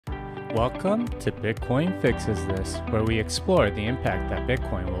Welcome to Bitcoin Fixes This, where we explore the impact that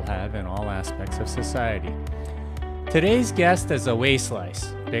Bitcoin will have in all aspects of society. Today's guest is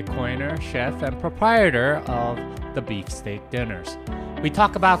Awayslice, Bitcoiner, chef, and proprietor of the beefsteak dinners. We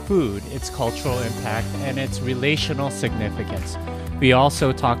talk about food, its cultural impact, and its relational significance. We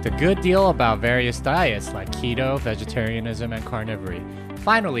also talked a good deal about various diets like keto, vegetarianism, and carnivory.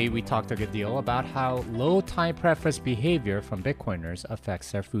 Finally, we talked a good deal about how low time preference behavior from Bitcoiners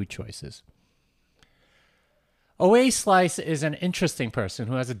affects their food choices. Awayslice is an interesting person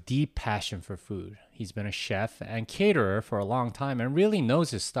who has a deep passion for food. He's been a chef and caterer for a long time and really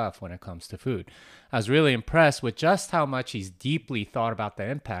knows his stuff when it comes to food. I was really impressed with just how much he's deeply thought about the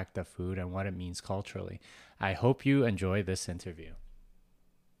impact of food and what it means culturally. I hope you enjoy this interview.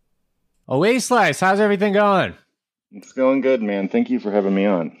 Awayslice, how's everything going? It's going good, man. Thank you for having me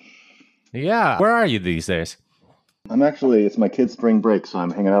on. Yeah. Where are you these days? It's my kid's spring break, so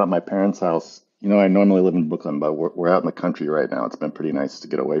I'm hanging out at my parents' house. You know, I normally live in Brooklyn, but we're out in the country right now. It's been pretty nice to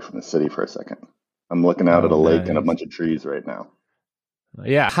get away from the city for a second. I'm looking out at a lake and a bunch of trees right now.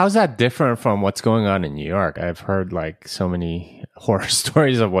 Yeah. How's that different from what's going on in New York? I've heard like so many horror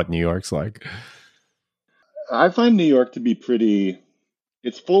stories of what New York's like. I find New York to be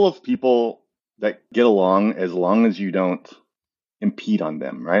it's full of people that get along as long as you don't impede on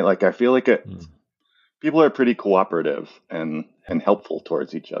them, right? Like I feel like people are pretty cooperative and helpful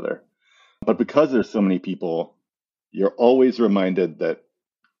towards each other. But because there's so many people, you're always reminded that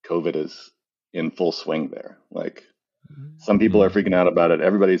COVID is in full swing there. Like some people are freaking out about it.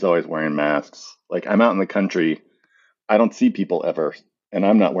 Everybody's always wearing masks. Like I'm out in the country, I don't see people ever, and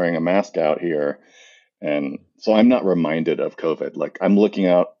I'm not wearing a mask out here. And so I'm not reminded of COVID. Like I'm looking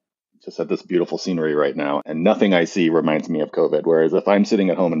out just at this beautiful scenery right now, and nothing I see reminds me of COVID. Whereas if I'm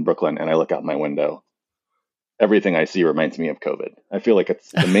sitting at home in Brooklyn and I look out my window, everything I see reminds me of COVID. I feel like it's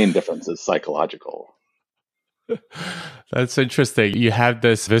the main difference is psychological. That's interesting. You have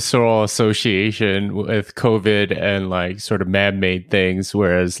this visceral association with COVID and like sort of man-made things,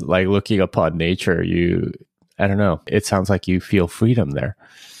 whereas like looking upon nature, I don't know, it sounds like you feel freedom there.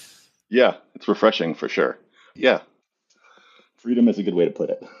 Yeah, it's refreshing for sure. Yeah. Freedom is a good way to put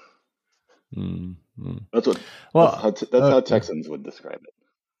it. That's how Texans would describe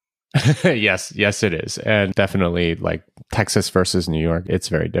it. Yes, it is. And definitely like Texas versus New York, it's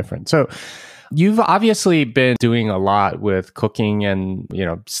very different. So you've obviously been doing a lot with cooking and,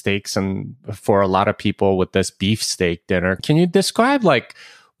 steaks and for a lot of people with this beefsteak dinner. Can you describe like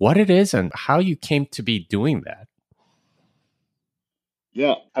what it is and how you came to be doing that?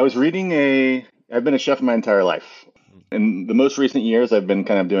 Yeah, I've been a chef my entire life. In the most recent years, I've been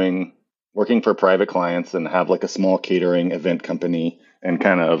kind of working for private clients and have like a small catering event company and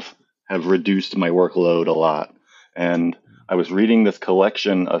kind of have reduced my workload a lot. And I was reading this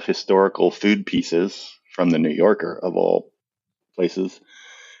collection of historical food pieces from the New Yorker of all places.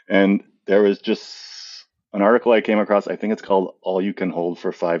 And there was just an article I came across. I think it's called All You Can Hold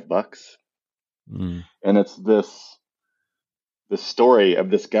for $5. And it's the story of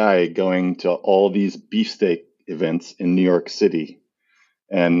this guy going to all these beefsteak events in New York City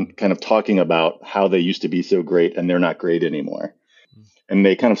and kind of talking about how they used to be so great and they're not great anymore. And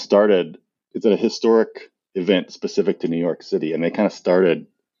they kind of started, it's a historic event specific to New York City. And they kind of started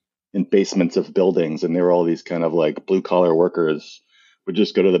in basements of buildings. And they were all these kind of like blue collar workers would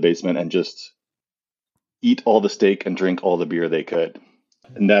just go to the basement and just eat all the steak and drink all the beer they could.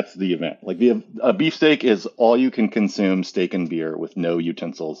 And that's the event. Like a beefsteak is all you can consume steak and beer with no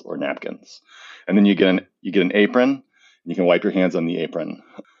utensils or napkins. And then you get an apron, and you can wipe your hands on the apron.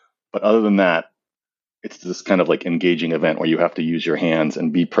 But other than that, it's this kind of like engaging event where you have to use your hands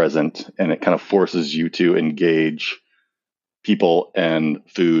and be present, and it kind of forces you to engage people and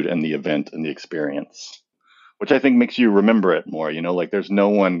food and the event and the experience, which I think makes you remember it more. Like there's no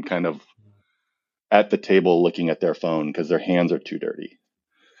one kind of at the table looking at their phone because their hands are too dirty.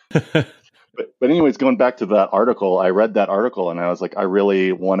 But anyways, going back to that article, I read that article and I was like, I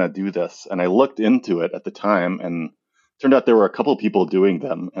really want to do this. And I looked into it at the time and turned out there were a couple of people doing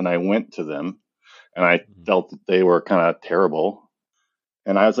them. And I went to them and I felt that they were kind of terrible.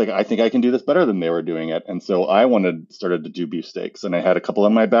 And I was like, I think I can do this better than they were doing it. And so I started to do beefsteaks. And I had a couple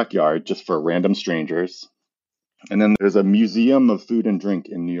in my backyard just for random strangers. And then there's a museum of food and drink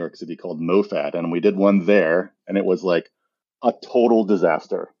in New York City called MoFad. And we did one there. And it was like a total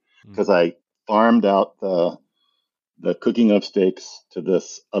disaster because I farmed out the cooking of steaks to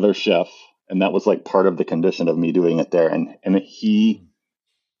this other chef, and that was like part of the condition of me doing it there. And he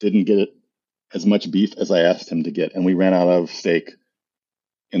didn't get as much beef as I asked him to get, and we ran out of steak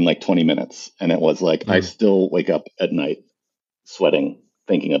in like 20 minutes. And it was like I still wake up at night sweating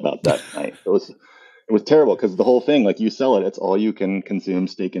thinking about that night. It was terrible because the whole thing, like you sell it, it's all you can consume,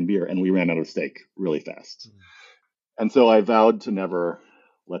 steak and beer, and we ran out of steak really fast. And so I vowed to never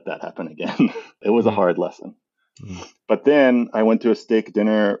let that happen again. It was a hard lesson. But then I went to a steak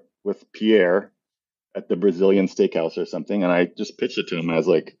dinner with Pierre at the Brazilian steakhouse or something, and I just pitched it to him. I was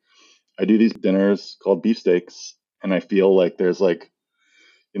like, I do these dinners called beefsteaks, and I feel like there's like,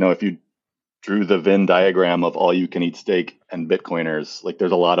 if you drew the Venn diagram of all you can eat steak and Bitcoiners, like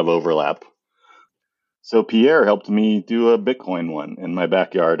there's a lot of overlap. So Pierre helped me do a Bitcoin one in my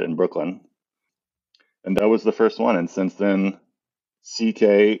backyard in Brooklyn. And that was the first one. And since then,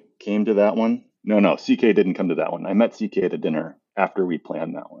 CK came to that one. No, CK didn't come to that one. I met CK at a dinner after we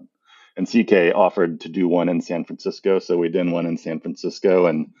planned that one. And CK offered to do one in San Francisco. So we did one in San Francisco,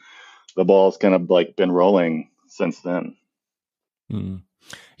 and the ball's kind of like been rolling since then.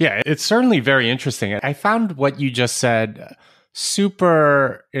 Yeah, it's certainly very interesting. I found what you just said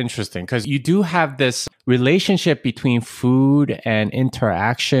super interesting because you do have this relationship between food and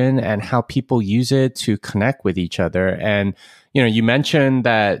interaction and how people use it to connect with each other. And, you mentioned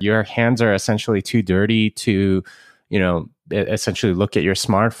that your hands are essentially too dirty to, essentially look at your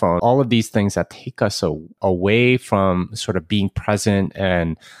smartphone. All of these things that take us away from sort of being present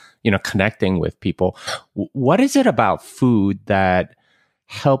and, connecting with people. What is it about food that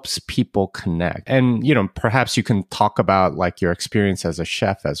helps people connect? And, perhaps you can talk about like your experience as a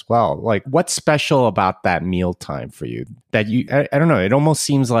chef as well. Like what's special about that mealtime for you that I don't know, it almost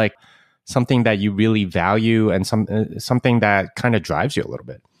seems like something that you really value and something that kind of drives you a little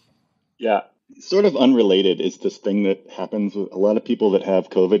bit. Yeah. Sort of unrelated is this thing that happens with a lot of people that have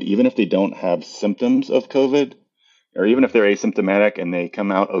COVID, even if they don't have symptoms of COVID, or even if they're asymptomatic and they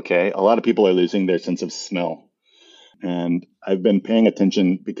come out okay, a lot of people are losing their sense of smell. And I've been paying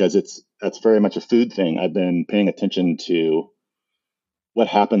attention because that's very much a food thing. I've been paying attention to what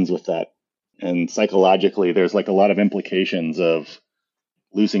happens with that. And psychologically, there's like a lot of implications of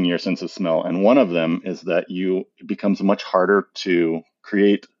losing your sense of smell. And one of them is that it becomes much harder to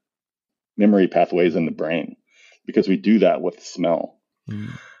create memory pathways in the brain because we do that with smell.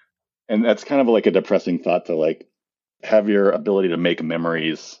 And that's kind of like a depressing thought to like have your ability to make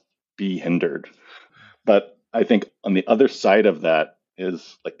memories be hindered. But I think on the other side of that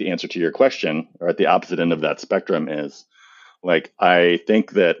is like the answer to your question, or at the opposite end of that spectrum is like, I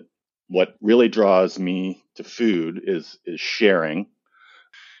think that what really draws me to food is sharing.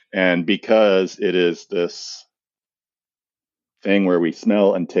 And because it is this thing where we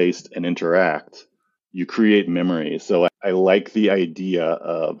smell and taste and interact, you create memories. So I like the idea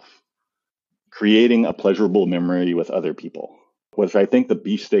of creating a pleasurable memory with other people, which I think the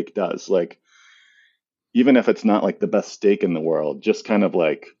beefsteak does. Like, even if it's not like the best steak in the world, just kind of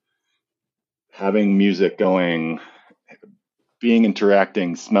like having music going,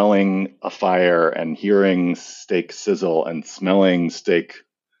 interacting, smelling a fire and hearing steak sizzle and smelling steak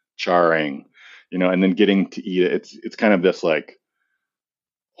charring, and then getting to eat it. It's kind of this like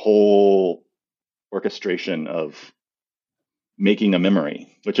whole orchestration of making a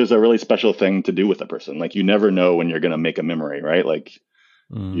memory, which is a really special thing to do with a person. Like you never know when you're going to make a memory, right? Like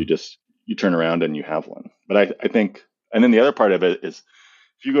you turn around and you have one. But I think, and then the other part of it is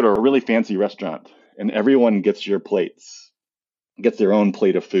if you go to a really fancy restaurant and everyone gets gets their own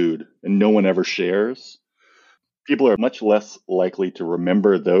plate of food and no one ever shares, people are much less likely to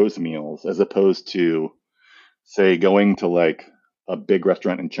remember those meals as opposed to, say, going to like a big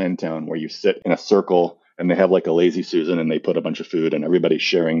restaurant in Chinatown where you sit in a circle and they have like a lazy Susan and they put a bunch of food and everybody's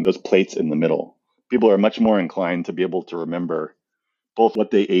sharing those plates in the middle. People are much more inclined to be able to remember both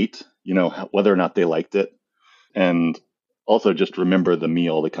what they ate, whether or not they liked it, and also just remember the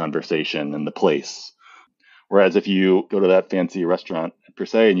meal, the conversation, and the place. Whereas if you go to that fancy restaurant per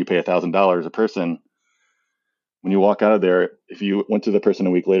se and you pay $1,000 a person, when you walk out of there, if you went to the person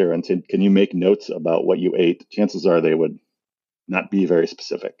a week later and said, "Can you make notes about what you ate?" chances are they would not be very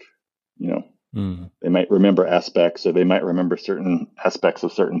specific. They might remember aspects, or they might remember certain aspects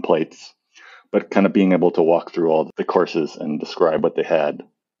of certain plates, but kind of being able to walk through all the courses and describe what they had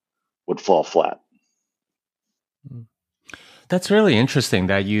would fall flat. That's really interesting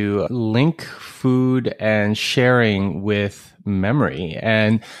that you link food and sharing with memory.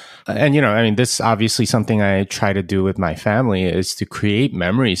 And this is obviously something I try to do with my family is to create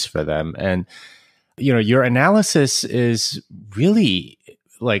memories for them. And, your analysis is really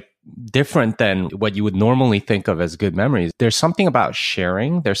like different than what you would normally think of as good memories. There's something about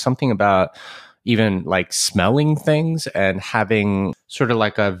sharing. There's something about even like smelling things and having sort of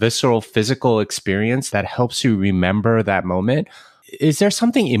like a visceral physical experience that helps you remember that moment. Is there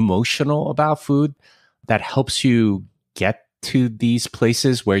something emotional about food that helps you get to these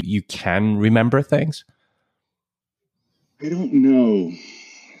places where you can remember things? I don't know.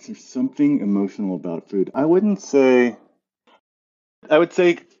 Is there something emotional about food? I would say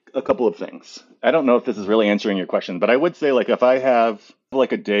a couple of things. I don't know if this is really answering your question, but I would say like if I have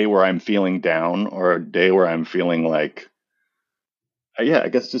like a day where I'm feeling down or a day where I'm feeling like yeah, I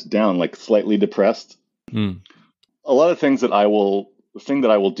guess just down, like slightly depressed. Mm. A lot of things the thing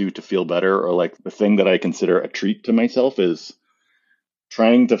that I will do to feel better, or like the thing that I consider a treat to myself, is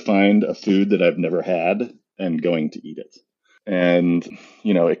trying to find a food that I've never had and going to eat it. And,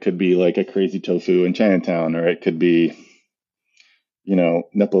 it could be like a crazy tofu in Chinatown, or it could be,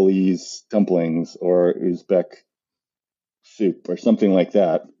 Nepalese dumplings or Uzbek soup or something like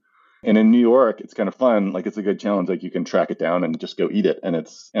that. And in New York, it's kind of fun. Like it's a good challenge. Like you can track it down and just go eat it. And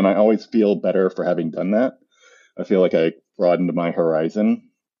I always feel better for having done that. I feel like I broadened my horizon.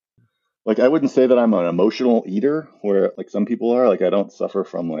 Like I wouldn't say that I'm an emotional eater where like some people are. Like I don't suffer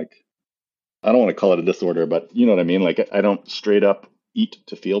from like, I don't want to call it a disorder, but you know what I mean? Like I don't straight up eat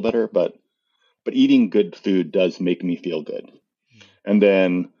to feel better, but eating good food does make me feel good. And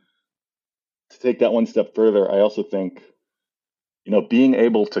then to take that one step further, I also think, being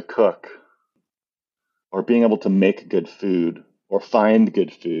able to cook or being able to make good food or find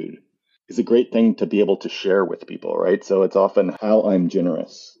good food is a great thing to be able to share with people, right? So it's often how I'm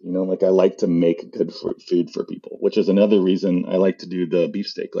generous. Like I like to make good food for people, which is another reason I like to do the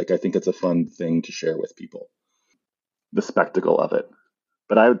beefsteak. Like I think it's a fun thing to share with people, the spectacle of it.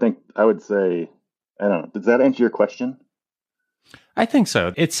 But I would say, I don't know, does that answer your question? I think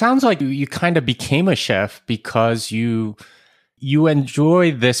so. It sounds like you kind of became a chef because you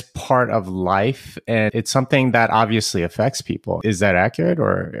enjoy this part of life, and it's something that obviously affects people. Is that accurate,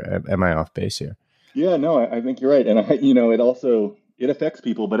 or am I off base here? Yeah, no, I think you're right. And it affects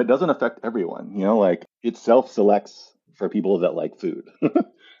people, but it doesn't affect everyone. Like it self-selects for people that like food,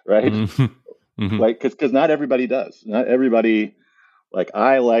 right? Mm-hmm. Mm-hmm. Like, because not everybody does. Not everybody, like,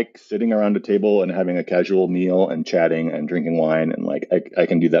 I like sitting around a table and having a casual meal and chatting and drinking wine, and like, I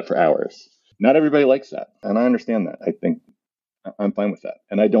can do that for hours. Not everybody likes that. And I understand that. I think I'm fine with that.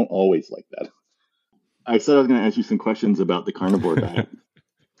 And I don't always like that. I said I was going to ask you some questions about the carnivore diet.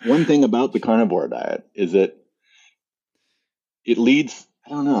 One thing about the carnivore diet is that it leads, I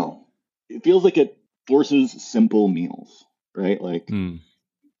don't know, it feels like it forces simple meals, right? Like, Mm.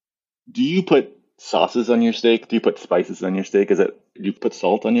 do you put sauces on your steak? Do you put spices on your steak? Do you put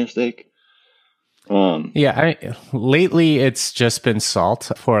salt on your steak? Yeah, lately it's just been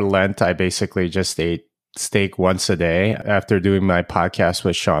salt. For Lent, I basically just ate steak once a day. After doing my podcast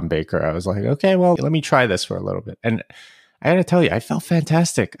with Sean Baker, I was like, okay, well, let me try this for a little bit. And I gotta tell you, I felt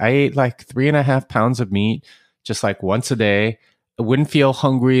fantastic. I ate like 3.5 pounds of meat just like once a day. I wouldn't feel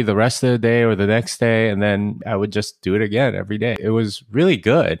hungry the rest of the day or the next day. And then I would just do it again every day. It was really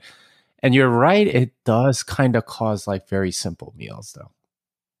good. And you're right, it does kind of cause like very simple meals though.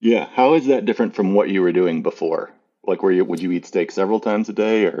 Yeah. How is that different from what you were doing before? Like, would you eat steak several times a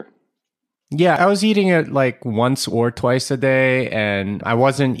day, or? Yeah, I was eating it like once or twice a day, and I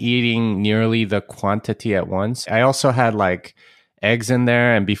wasn't eating nearly the quantity at once. I also had like eggs in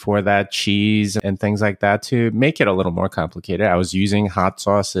there, and before that, cheese and things like that to make it a little more complicated. I was using hot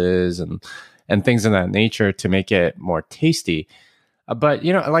sauces and things of that nature to make it more tasty. But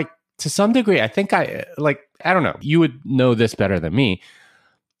like to some degree, I think I don't know. You would know this better than me.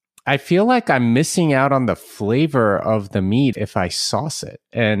 I feel like I'm missing out on the flavor of the meat if I sauce it.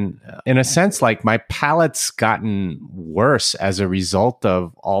 And in a sense, like my palate's gotten worse as a result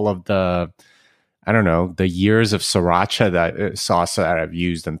of all of I don't know, the years of sriracha sauce that I've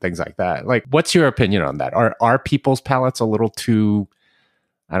used and things like that. Like, what's your opinion on that? Are people's palates a little too,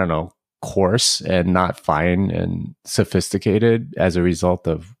 I don't know, coarse and not fine and sophisticated as a result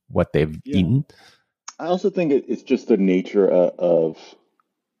of what they've Yeah. eaten? I also think it's just the nature of,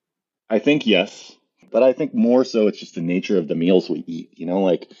 I think yes, but I think more so it's just the nature of the meals we eat.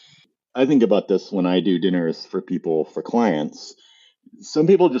 Like I think about this when I do dinners for people, for clients. Some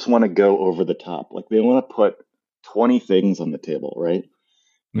people just want to go over the top. Like they want to put 20 things on the table, right?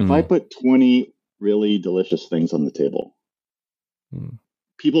 If I Mm, put 20 really delicious things on the table, mm.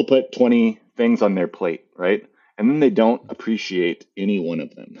 people put 20 things on their plate, right? And then they don't appreciate any one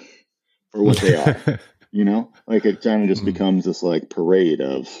of them for what they are. Like it kind of just Mm. becomes this like parade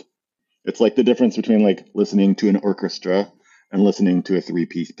of, it's like the difference between like listening to an orchestra and listening to a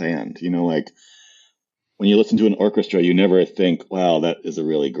three-piece band. Like when you listen to an orchestra, you never think, wow, that is a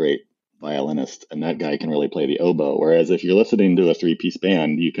really great violinist and that guy can really play the oboe. Whereas if you're listening to a three-piece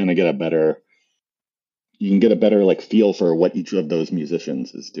band, you kind of get a better, you can get a better like feel for what each of those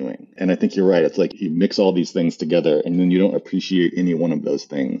musicians is doing. And I think you're right. It's like you mix all these things together and then you don't appreciate any one of those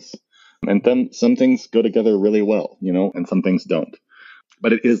things. And then some things go together really well, and some things don't.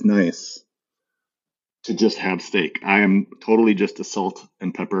 But it is nice to just have steak. I am totally just a salt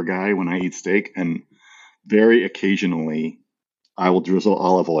and pepper guy when I eat steak. And very occasionally I will drizzle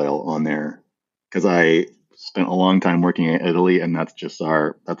olive oil on there because I spent a long time working in Italy and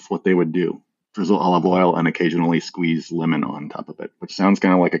that's what they would do. Drizzle olive oil and occasionally squeeze lemon on top of it, which sounds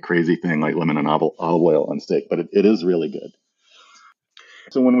kind of like a crazy thing, like lemon and olive oil on steak, but it is really good.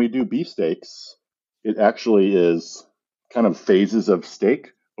 So when we do beef steaks, it actually is kind of phases of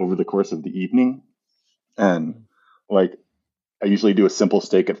steak over the course of the evening. And like I usually do a simple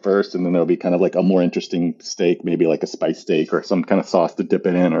steak at first, and then there'll be kind of like a more interesting steak, maybe like a spice steak or some kind of sauce to dip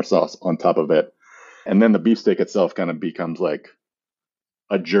it in or sauce on top of it. And then the beef steak itself kind of becomes like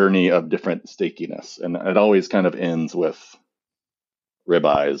a journey of different steakiness. And it always kind of ends with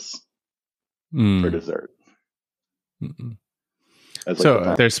ribeyes for dessert.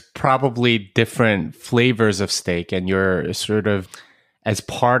 So there's probably different flavors of steak, and you're sort of, as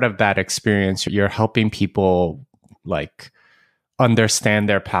part of that experience, you're helping people like understand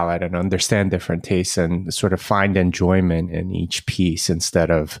their palate and understand different tastes and sort of find enjoyment in each piece instead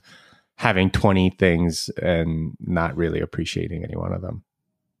of having 20 things and not really appreciating any one of them.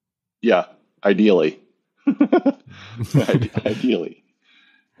 Yeah, ideally. Ideally.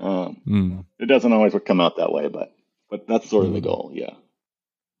 It doesn't always come out that way, but that's sort of the goal, yeah.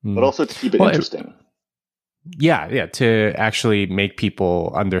 But also to keep it interesting. Yeah, to actually make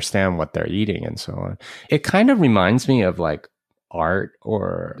people understand what they're eating and so on. It kind of reminds me of like art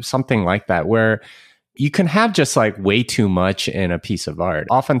or something like that, where you can have just like way too much in a piece of art.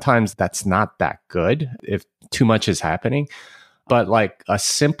 Oftentimes that's not that good if too much is happening. But like a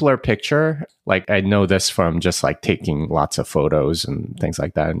simpler picture, like I know this from just like taking lots of photos and things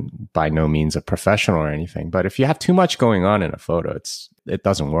like that, and by no means a professional or anything. But if you have too much going on in a photo, it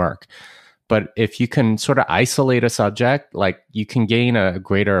doesn't work. But if you can sort of isolate a subject, like you can gain a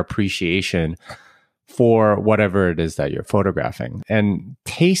greater appreciation for whatever it is that you're photographing. And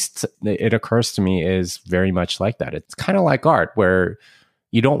taste, it occurs to me, is very much like that. It's kind of like art, where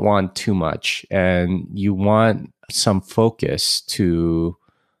you don't want too much and you want some focus to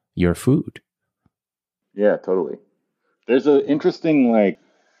your food. Yeah, totally. There's an interesting like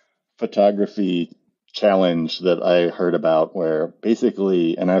photography challenge that I heard about where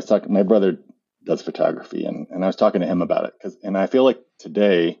basically, and I was talking, my brother does photography and I was talking to him about it and I feel like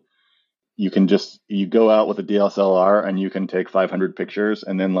today you go out with a DSLR and you can take 500 pictures,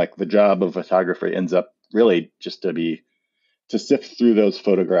 and then like the job of photography ends up really just to sift through those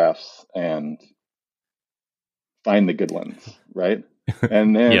photographs and find the good ones, right?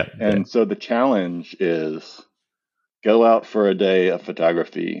 And then so the challenge is go out for a day of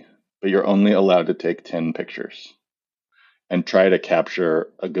photography, but you're only allowed to take 10 pictures and try to capture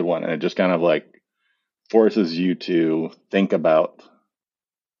a good one. And it just kind of like forces you to think about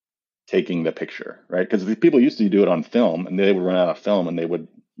taking the picture, right? Because people used to do it on film and they would run out of film and they would,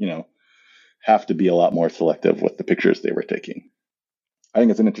 have to be a lot more selective with the pictures they were taking. I think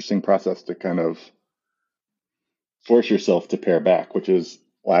it's an interesting process to kind of force yourself to pare back, which is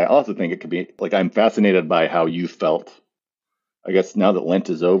why I also think it could be like, I'm fascinated by how you felt. I guess now that Lent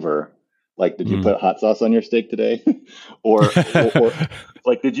is over, like, did you put hot sauce on your steak today? or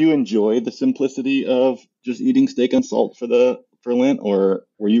like, did you enjoy the simplicity of just eating steak and salt for Lent, or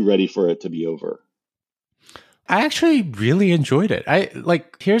were you ready for it to be over? I actually really enjoyed it.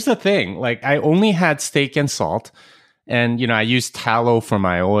 Here's the thing, like I only had steak and salt, and I use tallow for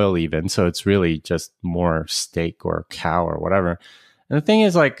my oil even, so it's really just more steak or cow or whatever. And the thing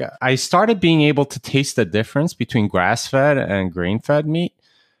is, like, I started being able to taste the difference between grass-fed and grain-fed meat.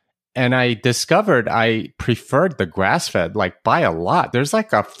 And I discovered I preferred the grass-fed, like, by a lot. There's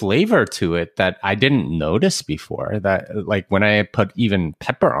like a flavor to it that I didn't notice before, that like when I put even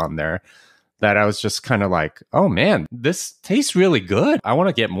pepper on there, that I was just kind of like, oh man, this tastes really good. I want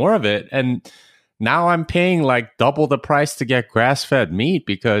to get more of it. And now I'm paying like double the price to get grass-fed meat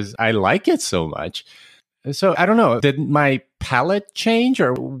because I like it so much. So I don't know, did my palate change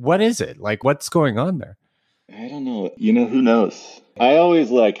or what is it? Like, what's going on there? I don't know. Who knows? I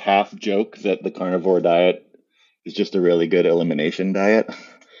always like half joke that the carnivore diet is just a really good elimination diet.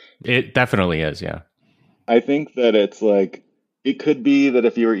 It definitely is, yeah. I think that it's like, it could be that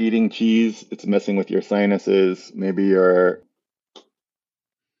if you were eating cheese, it's messing with your sinuses,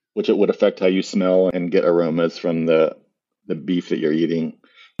 which it would affect how you smell and get aromas from the beef that you're eating.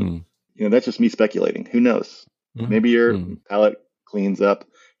 That's just me speculating. Who knows? Maybe your palate cleans up.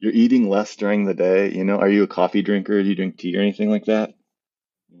 You're eating less during the day. Are you a coffee drinker? Do you drink tea or anything like that?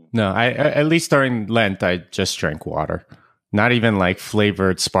 No, at least during Lent, I just drank water. Not even like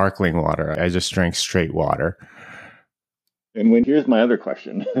flavored sparkling water. I just drank straight water. And here's my other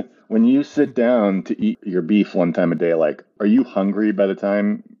question. When you sit down to eat your beef one time a day, like, are you hungry by the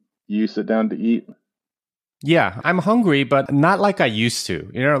time you sit down to eat? Yeah, I'm hungry, but not like I used to.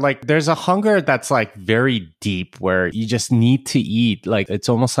 Like there's a hunger that's like very deep where you just need to eat. Like it's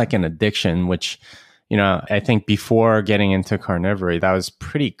almost like an addiction, which, I think before getting into carnivory, that was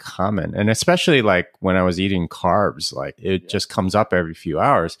pretty common. And especially like when I was eating carbs, like it just comes up every few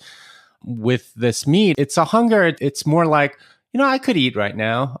hours. With this meat, it's a hunger. It's more like, I could eat right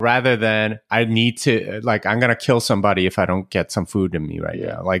now rather than I need to, like, I'm going to kill somebody if I don't get some food in me right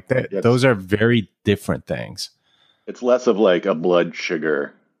now. Like, those are very different things. It's less of like a blood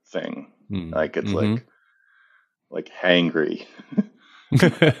sugar thing. Like, it's like hangry.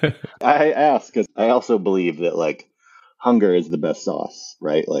 I ask because I also believe that like hunger is the best sauce,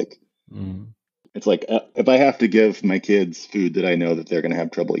 right? Like, it's like if I have to give my kids food that I know that they're going to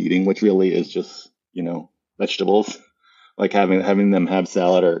have trouble eating, which really is just, vegetables, like having them have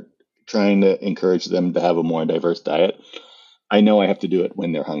salad or trying to encourage them to have a more diverse diet. I know I have to do it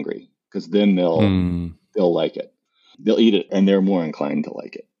when they're hungry because then they'll like it. They'll eat it and they're more inclined to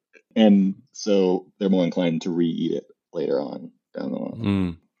like it. And so they're more inclined to re-eat it later on down the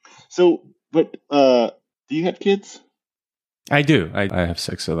line. So, but do you have kids? I do. I have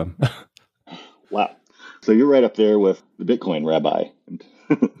 6 of them. Wow. So you're right up there with the Bitcoin rabbi.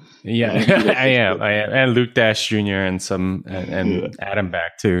 Yeah, I am. And Luke Dash Jr. and Adam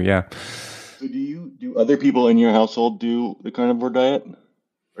Back too. Yeah. So do other people in your household do the carnivore diet?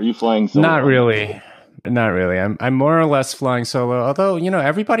 Are you flying solo? Not really. I'm more or less flying solo. Although,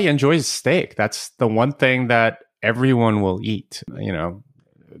 everybody enjoys steak. That's the one thing that everyone will eat,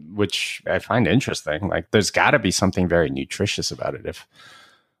 which I find interesting. Like there's got to be something very nutritious about it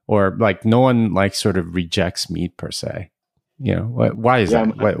or like no one like sort of rejects meat per se. Why is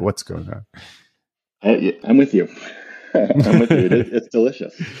that? What's going on? I'm with you. I'm with you. It's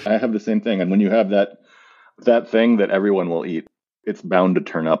delicious. I have the same thing. And when you have that thing that everyone will eat, it's bound to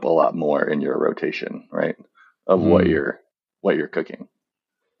turn up a lot more in your rotation, right? Of what you're cooking.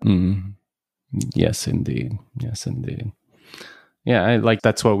 Yes, indeed. Yeah,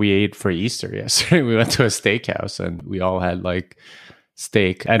 that's what we ate for Easter yesterday. We went to a steakhouse and we all had like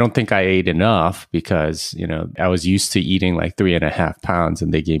steak. I don't think I ate enough because, I was used to eating like 3.5 pounds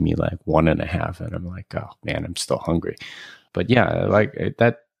and they gave me like 1.5. And I'm like, oh man, I'm still hungry. But yeah, like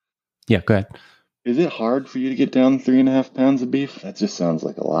that. Yeah, go ahead. Is it hard for you to get down 3.5 pounds of beef? That just sounds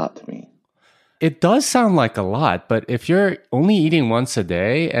like a lot to me. It does sound like a lot, but if you're only eating once a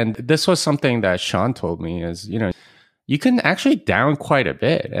day, and this was something that Sean told me is, you can actually down quite a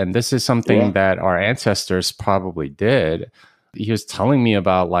bit. And this is something that our ancestors probably did. He was telling me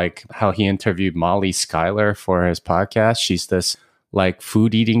about like how he interviewed Molly Schuyler for his podcast. She's this like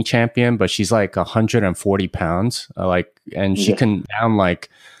food eating champion, but she's like 140 pounds, and she can down like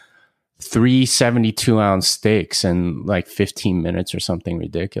 3 72-ounce steaks in like 15 minutes or something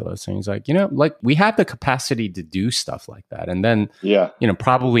ridiculous. And he's like, like we have the capacity to do stuff like that. And then,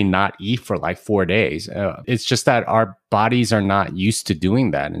 probably not eat for like 4 days. It's just that our bodies are not used to doing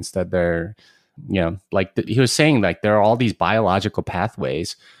that. Instead, they're, like he was saying, like there are all these biological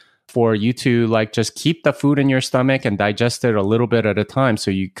pathways for you to like just keep the food in your stomach and digest it a little bit at a time. So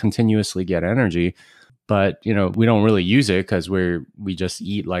you continuously get energy. But, we don't really use it because we just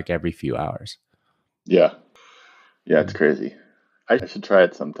eat like every few hours. Yeah. Yeah, it's crazy. I should try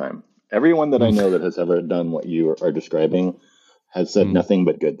it sometime. Everyone that I know that has ever done what you are describing has said nothing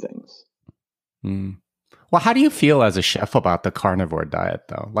but good things. Well, how do you feel as a chef about the carnivore diet,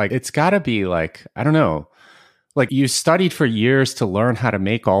 though? Like, it's got to be like, I don't know, like you studied for years to learn how to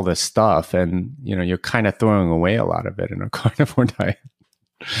make all this stuff. And, you're kind of throwing away a lot of it in a carnivore diet.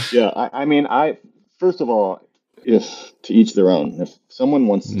 Yeah, I mean, first of all, if to each their own, if someone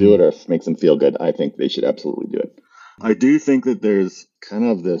wants to do it or if it makes them feel good, I think they should absolutely do it. I do think that there's kind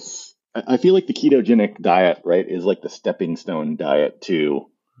of this, I feel like the ketogenic diet, right, is like the stepping stone diet to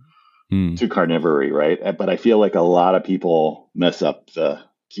carnivory, right? But I feel like a lot of people mess up the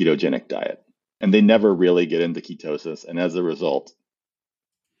ketogenic diet and they never really get into ketosis. And as a result,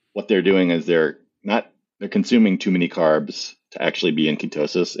 what they're doing is they're consuming too many carbs to actually be in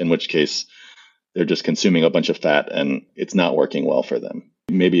ketosis, in which case they're just consuming a bunch of fat and it's not working well for them.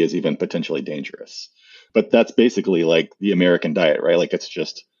 Maybe is even potentially dangerous. But that's basically like the American diet, right? Like it's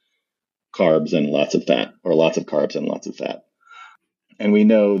just carbs and lots of fat, or lots of carbs and lots of fat. And we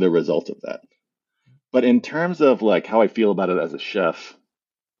know the result of that. But in terms of like how I feel about it as a chef,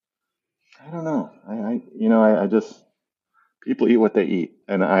 I don't know. I just people eat what they eat,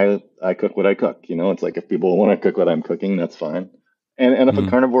 and I cook what I cook. It's like if people want to cook what I'm cooking, that's fine. And if a Mm,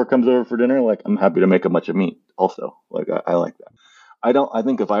 carnivore comes over for dinner, like I'm happy to make a bunch of meat. Also, like I like that. I don't. I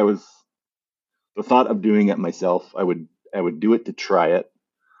think if I was the thought of doing it myself, I would do it to try it,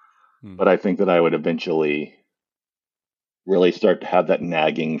 mm, but I think that I would eventually really start to have that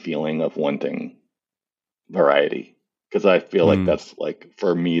nagging feeling of wanting variety because I feel like mm, that's like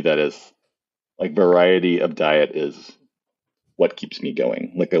for me that is like variety of diet is what keeps me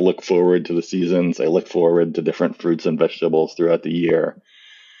going. Like I look forward to the seasons. I look forward to different fruits and vegetables throughout the year.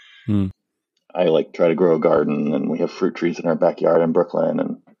 mm, I like try to grow a garden and we have fruit trees in our backyard in Brooklyn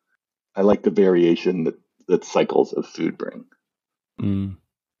and I like the variation that cycles of food bring. mm.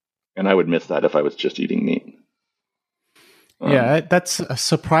 And I would miss that if I was just eating meat. Um, Yeah, that's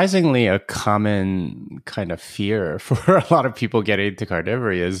surprisingly a common kind of fear for a lot of people getting into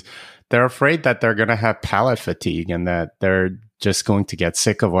carnivory is they're afraid that they're going to have palate fatigue and that they're just going to get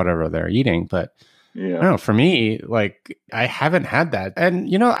sick of whatever they're eating. But I yeah. don't know, for me, like I haven't had that. And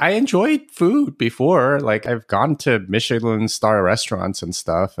I enjoyed food before. Like I've gone to Michelin star restaurants and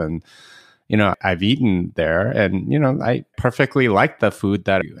stuff and I've eaten there and I perfectly like the food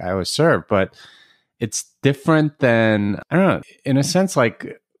that I was served, but it's different than, I don't know, in a sense,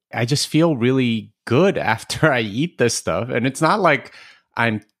 like I just feel really good after I eat this stuff. And it's not like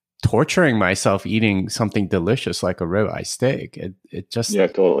I'm torturing myself eating something delicious like a ribeye steak. It just, Yeah,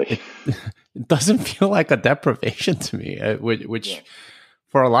 totally. it, it doesn't feel like a deprivation to me, Yeah. which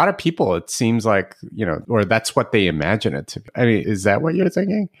for a lot of people, it seems like, or that's what they imagine it to be. I mean, is that what you're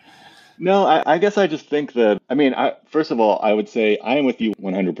thinking? No, I guess I just think that, first of all, I would say I am with you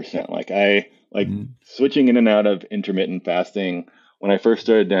 100%. Like I like Mm, switching in and out of intermittent fasting. When I first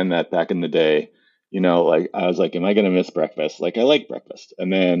started doing that back in the day, like I was like, am I going to miss breakfast? Like I like breakfast.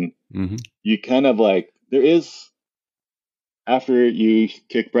 And then hmm you kind of like, there is, after you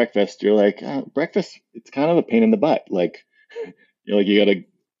kick breakfast, you're like, breakfast, it's kind of a pain in the butt. Like, you got to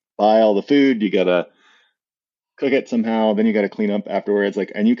buy all the food, you got to cook it somehow, then you got to clean up afterwards.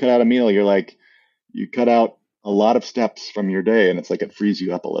 Like, and you cut out a meal, you're like, you cut out a lot of steps from your day and it's like it frees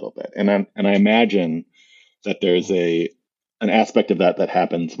you up a little bit. And I imagine that there's an aspect of that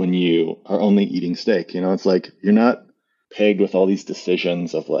happens when you are only eating steak. It's like you're not pegged with all these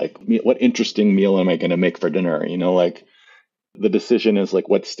decisions of like what interesting meal am I going to make for dinner? Like the decision is like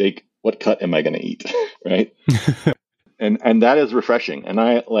what cut am I going to eat? Right? And that is refreshing. And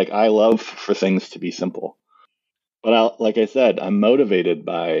I love for things to be simple. But like I said, I'm motivated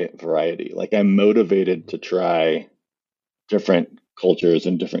by variety. Like I'm motivated to try different cultures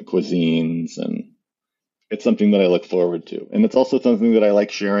and different cuisines, and it's something that I look forward to. And it's also something that I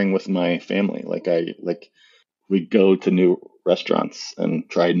like sharing with my family. Like we go to new restaurants and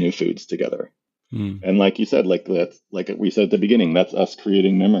try new foods together. Mm. And like you said, like that's like we said at the beginning, that's us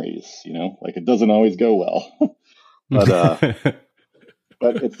creating memories. Like it doesn't always go well, but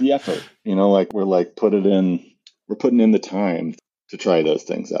it's the effort. Like we're putting in the time to try those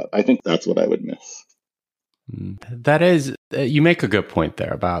things out. I think that's what I would miss. That is, you make a good point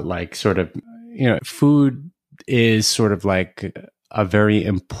there about like sort of, food is sort of like a very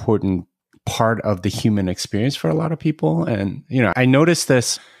important part of the human experience for a lot of people. And, I noticed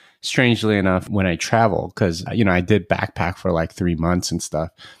this strangely enough when I travel because, I did backpack for like 3 months and stuff.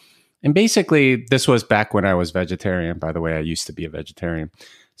 And basically, this was back when I was vegetarian. By the way, I used to be a vegetarian.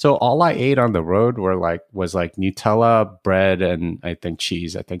 So all I ate on the road was like Nutella, bread, and I think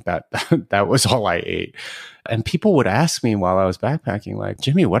cheese. I think that that was all I ate. And people would ask me while I was backpacking, like,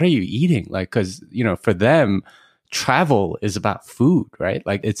 Jimmy, what are you eating? Like, because for them, travel is about food, right?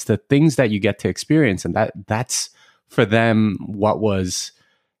 Like it's the things that you get to experience, and that's for them what was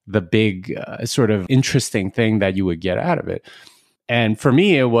the big sort of interesting thing that you would get out of it. And for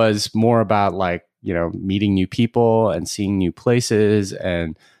me, it was more about like, meeting new people and seeing new places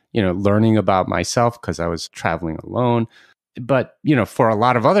and, learning about myself because I was traveling alone. But, for a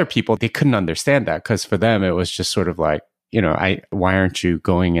lot of other people, they couldn't understand that because for them, it was just sort of like, why aren't you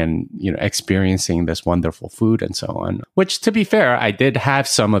going and, experiencing this wonderful food and so on? Which to be fair, I did have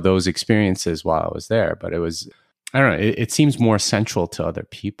some of those experiences while I was there, but it was, I don't know, it seems more central to other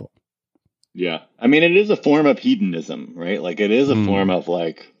people. Yeah. It is a form of hedonism, right? Like it is a form Mm, of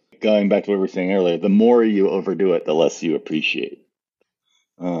like going back to what we were saying earlier, the more you overdo it, the less you appreciate.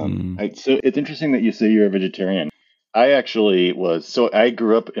 mm, So it's interesting that you say you're a vegetarian. I actually was, so I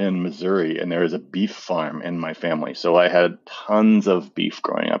grew up in Missouri and there was a beef farm in my family. So I had tons of beef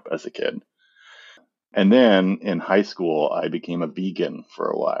growing up as a kid. And then in high school, I became a vegan for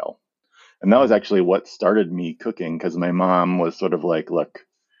a while. And that was mm, actually what started me cooking because my mom was sort of like, look,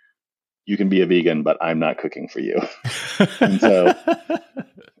 you can be a vegan, but I'm not cooking for you. and so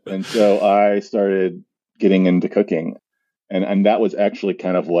and so I started getting into cooking. And that was actually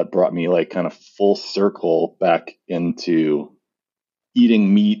kind of what brought me like kind of full circle back into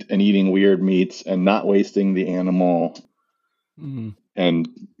eating meat and eating weird meats and not wasting the animal and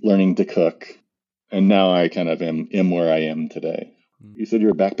learning to cook. And now I kind of am where I am today. You said you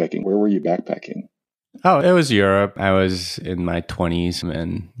were backpacking. Where were you backpacking? Oh, it was Europe. I was in my 20s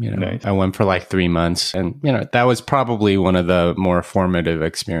and, Nice. I went for like 3 months and, that was probably one of the more formative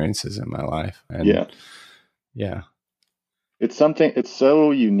experiences in my life. And yeah. It's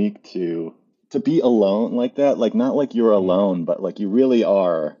so unique to be alone like that. Like, not like you're alone, but like you really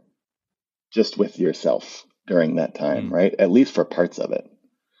are just with yourself during that time, right? At least for parts of it.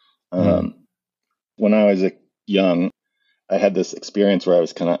 When I was young, I had this experience where I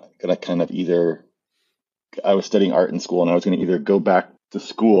was I was studying art in school, and I was going to either go back to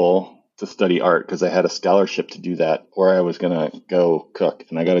school to study art because I had a scholarship to do that, or I was going to go cook.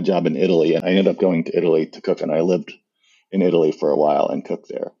 And I got a job in Italy, and I ended up going to Italy to cook, and I lived in Italy for a while and cooked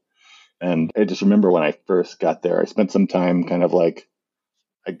there. And I just remember when I first got there, I spent some time kind of like,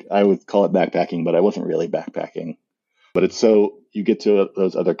 I would call it backpacking, but I wasn't really backpacking. But it's so, you get to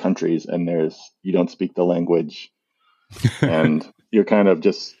those other countries and you don't speak the language and you're kind of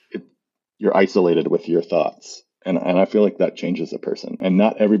you're isolated with your thoughts. And I feel like that changes a person. And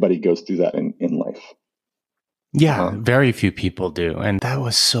not everybody goes through that in life. Yeah, very few people do. And that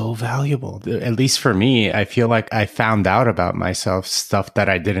was so valuable. At least for me, I feel like I found out about myself stuff that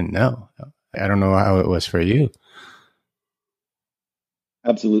I didn't know. I don't know how it was for you.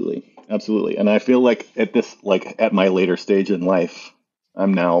 Absolutely. Absolutely. And I feel like at my later stage in life,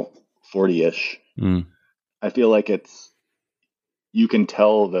 I'm now 40-ish. I feel like you can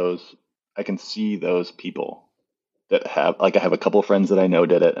I can see those people that I have a couple of friends that I know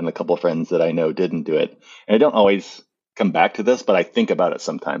did it and a couple of friends that I know didn't do it. And I don't always come back to this, but I think about it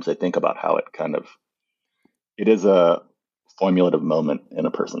sometimes. I think about how it is a formulative moment in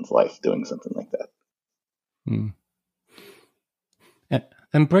a person's life doing something like that.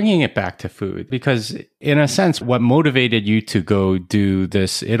 And bringing it back to food, because in a sense, what motivated you to go do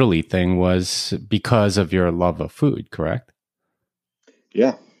this Italy thing was because of your love of food, correct?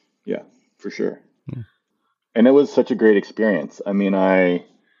 Yeah, for sure. And it was such a great experience. I mean,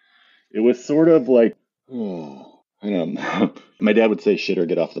 it was sort of like, I don't know. My dad would say shit or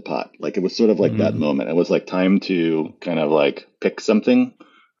get off the pot. Like, it was sort of like that moment. It was like time to kind of like pick something.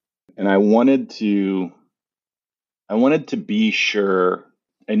 And I wanted to be sure.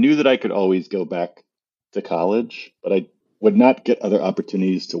 I knew that I could always go back to college, but I would not get other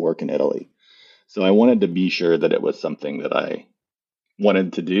opportunities to work in Italy. So I wanted to be sure that it was something that I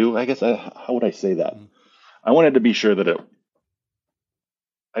wanted to do. I guess, how would I say that? I wanted to be sure that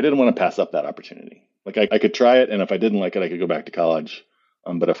I didn't want to pass up that opportunity. Like, I could try it, and if I didn't like it, I could go back to college.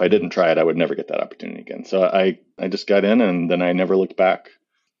 But if I didn't try it, I would never get that opportunity again. So I just got in, and then I never looked back.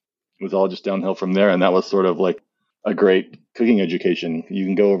 It was all just downhill from there. And that was sort of like a great cooking education. You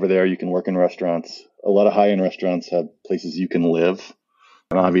can go over there, you can work in restaurants. A lot of high-end restaurants have places you can live.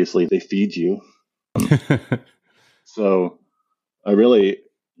 And obviously, they feed you. So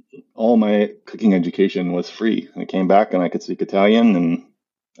all my cooking education was free. I came back and I could speak Italian, and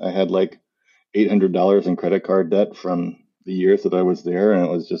I had like $800 in credit card debt from the years that I was there. And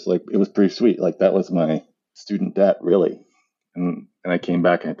it was just like, it was pretty sweet. Like, that was my student debt, really. And I came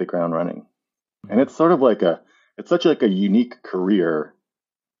back and hit the ground running. And it's sort of like it's such like a unique career.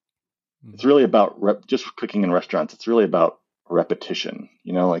 It's really about just cooking in restaurants. It's really about repetition,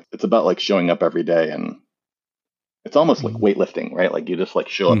 like it's about like showing up every day, and it's almost like weightlifting, right? Like, you just like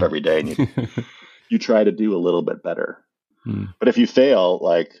show up every day and you try to do a little bit better. But if you fail,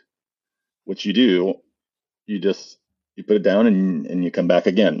 like what you do, you put it down and you come back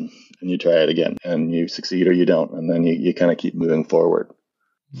again and you try it again, and you succeed or you don't. And then you kind of keep moving forward.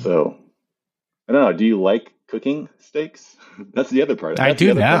 So I don't know. Do you like cooking steaks? That's the other part. I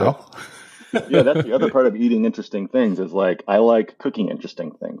do now. That's the other part of eating interesting things, is like, I like cooking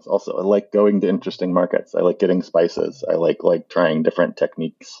interesting things. Also, I like going to interesting markets. I like getting spices. I like trying different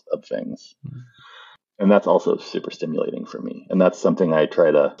techniques of things. And that's also super stimulating for me. And that's something I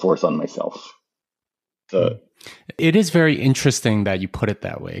try to force on myself. So it is very interesting that you put it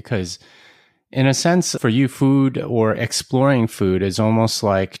that way, because in a sense, for you, food or exploring food is almost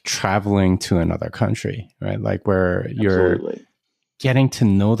like traveling to another country, right? Like, where you're getting to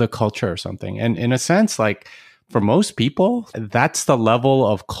know the culture or something. And in a sense, like, for most people, that's the level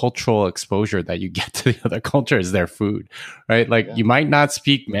of cultural exposure that you get to the other culture is their food, right? Like you might not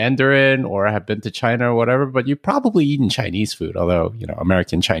speak Mandarin or have been to China or whatever, but you've probably eaten Chinese food, although,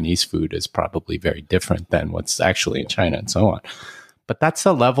 American Chinese food is probably very different than what's actually in China and so on. But that's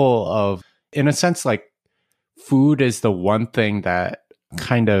the level of, in a sense, like food is the one thing that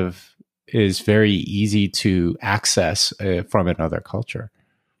kind of is very easy to access from another culture.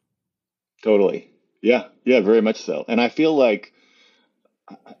 Totally. Yeah, very much so. And I feel like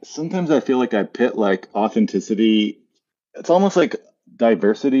sometimes I feel like I pit like authenticity. It's almost like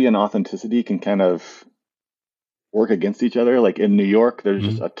diversity and authenticity can kind of work against each other. Like in New York, there's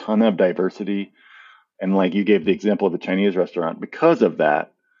just a ton of diversity. And like you gave the example of the Chinese restaurant, because of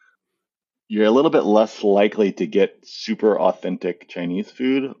that, you're a little bit less likely to get super authentic Chinese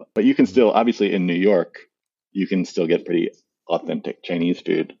food. But you can still, obviously in New York, you can still get pretty authentic Chinese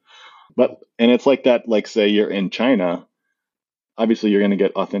food. And it's like that, like say you're in China, obviously you're going to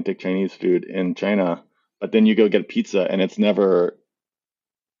get authentic Chinese food in China, but then you go get pizza and it's never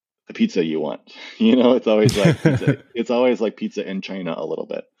the pizza you want. It's always like pizza. It's always like pizza in China a little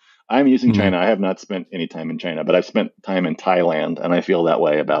bit. I'm using China. I have not spent any time in China, but I've spent time in Thailand, and I feel that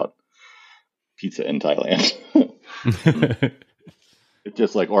way about pizza in Thailand. It's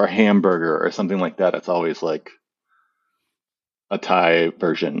just like, or a hamburger or something like that. It's always like a Thai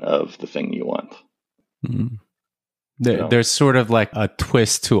version of the thing you want. There's sort of like a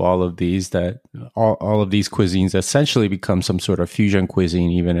twist to all of these, that all of these cuisines essentially become some sort of fusion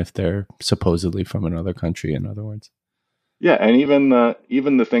cuisine, even if they're supposedly from another country, in other words. Yeah, and even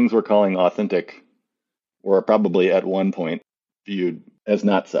the things we're calling authentic were probably at one point viewed as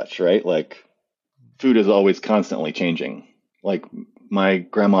not such, right? Like food is always constantly changing. Like my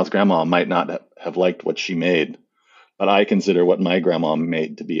grandma's grandma might not have liked what she made, but I consider what my grandma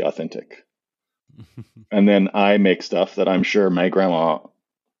made to be authentic. And then I make stuff that I'm sure my grandma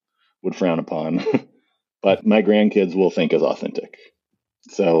would frown upon, but my grandkids will think is authentic.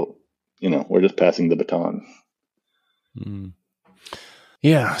 So, we're just passing the baton.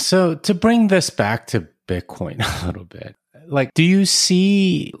 Yeah. So to bring this back to Bitcoin a little bit, like, do you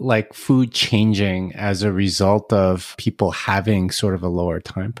see like food changing as a result of people having sort of a lower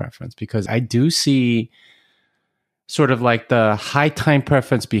time preference? Because I do see sort of like the high time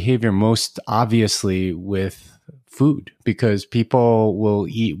preference behavior most obviously with food, because people will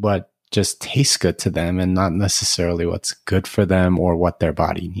eat what just tastes good to them and not necessarily what's good for them or what their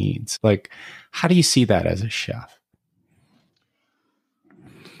body needs. Like, how do you see that as a chef?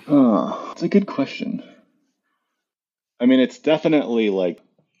 Oh, it's a good question. I mean, it's definitely like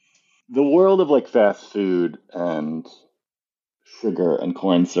the world of like fast food and sugar and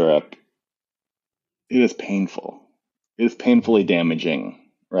corn syrup. It is painful. It is painfully damaging,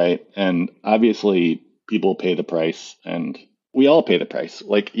 right? And obviously, people pay the price, and we all pay the price.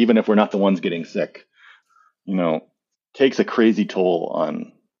 Like, even if we're not the ones getting sick, takes a crazy toll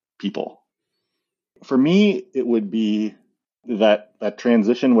on people. For me, it would be that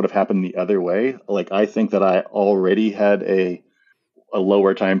transition would have happened the other way. Like, I think that I already had a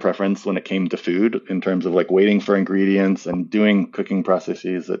lower time preference when it came to food, in terms of like waiting for ingredients and doing cooking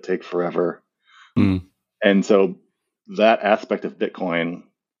processes that take forever. And so that aspect of Bitcoin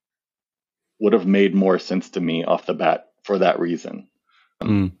would have made more sense to me off the bat for that reason.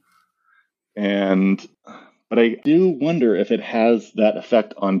 But I do wonder if it has that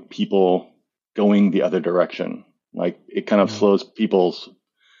effect on people going the other direction. Like, it kind of slows people's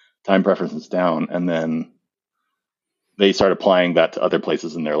time preferences down, and then they start applying that to other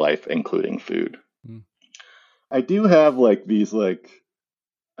places in their life, including food. I do have like these, like,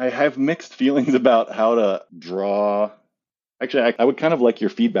 I have mixed feelings about how to draw. Actually, I would kind of like your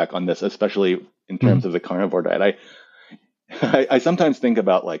feedback on this, especially in terms of the carnivore diet. I sometimes think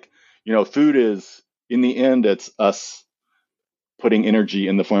about, like, food is, in the end, it's us putting energy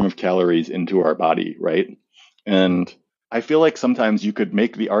in the form of calories into our body, right? And I feel like sometimes you could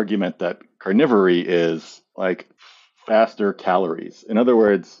make the argument that carnivory is like faster calories. In other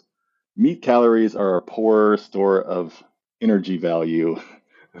words, meat calories are a poorer store of energy value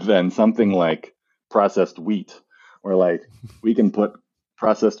than something like processed wheat, or like we can put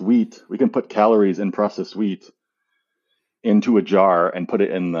calories in processed wheat into a jar and put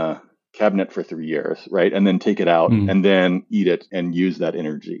it in the cabinet for 3 years, right? And then take it out and then eat it and use that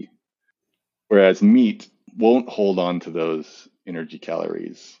energy. Whereas meat won't hold on to those energy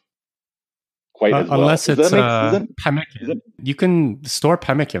calories quite as well. Unless it's pemmican. You can store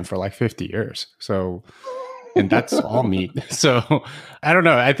pemmican for like 50 years. So, and that's all meat. So I don't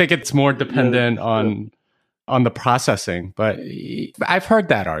know. I think it's more dependent on on the processing. But I've heard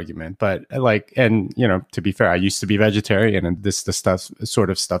that argument. But like, and to be fair, I used to be vegetarian, and this the sort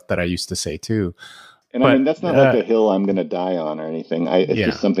of stuff that I used to say too. And But I mean, that's not like a hill I'm going to die on or anything. It's yeah.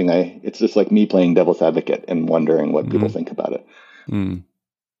 just something it's just like me playing devil's advocate and wondering what people think about it.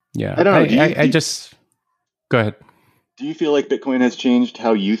 Yeah. I don't know. I just, go ahead. Do you feel like Bitcoin has changed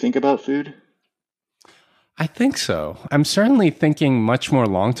how you think about food? I think so. I'm certainly thinking much more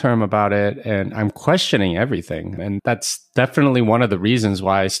long-term about it, and I'm questioning everything. And that's definitely one of the reasons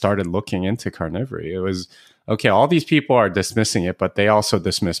why I started looking into carnivory. It was, okay, all these people are dismissing it, but they also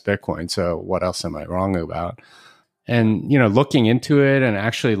dismiss Bitcoin. So what else am I wrong about? And, looking into it and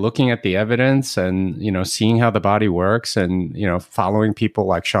actually looking at the evidence and, seeing how the body works and, following people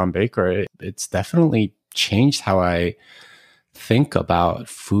like Sean Baker, it's definitely changed how I think about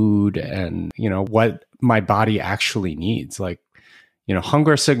food and, what my body actually needs. Like,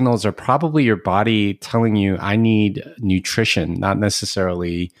 hunger signals are probably your body telling you, I need nutrition, not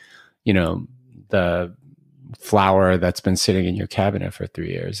necessarily, the flour that's been sitting in your cabinet for 3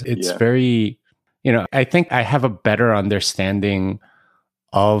 years. It's very, I think I have a better understanding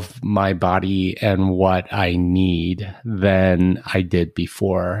of my body and what I need than I did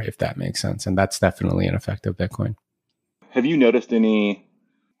before, if that makes sense. And that's definitely an effect of Bitcoin. Have you noticed any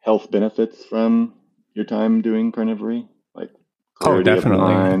health benefits from your time doing carnivory? Like clarity of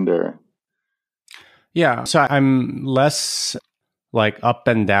mind or? Yeah. So I'm less like up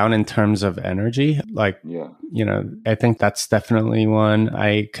and down in terms of energy. Like, I think that's definitely one.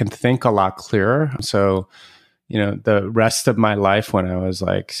 I can think a lot clearer. So, the rest of my life when I was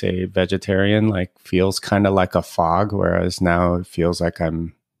like, say, vegetarian, like feels kind of like a fog, whereas now it feels like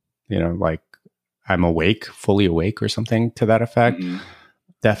I'm, like I'm awake, fully awake or something to that effect.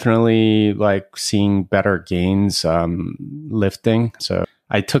 Definitely like seeing better gains lifting. So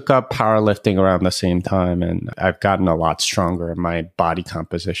I took up powerlifting around the same time, and I've gotten a lot stronger. My body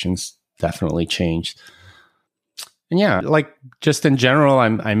composition's definitely changed. And yeah, like just in general,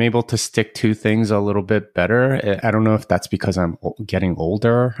 I'm able to stick to things a little bit better. I don't know if that's because I'm getting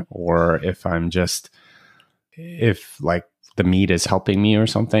older or if if like the meat is helping me or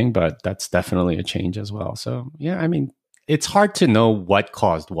something, but that's definitely a change as well. So yeah, I mean, it's hard to know what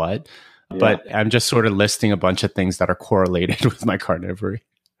caused what. But I'm just sort of listing a bunch of things that are correlated with my carnivory.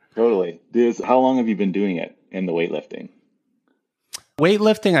 Totally. How long have you been doing it in the weightlifting?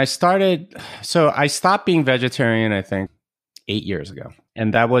 Weightlifting, I stopped being vegetarian, I think, 8 years ago.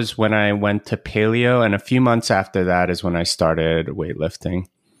 And that was when I went to paleo. And a few months after that is when I started weightlifting.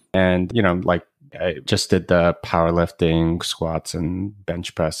 And, like I just did the powerlifting, squats and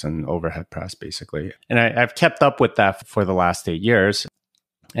bench press and overhead press, basically. And I've kept up with that for the last 8 years.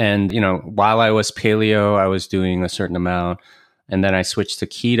 And, while I was paleo, I was doing a certain amount. And then I switched to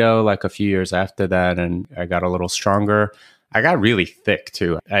keto like a few years after that. And I got a little stronger. I got really thick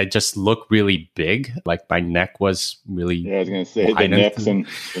too. I just looked really big. Like my neck was really. Yeah, I was going to say the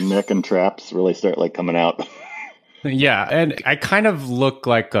neck and traps really start like coming out. Yeah. And I kind of look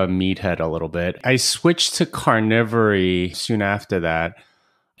like a meathead a little bit. I switched to carnivory soon after that.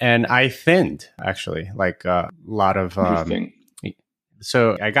 And I thinned actually, like a lot of.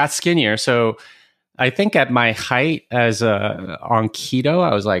 So I got skinnier. So I think at my height on keto,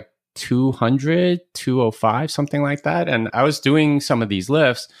 I was like 200, 205, something like that. And I was doing some of these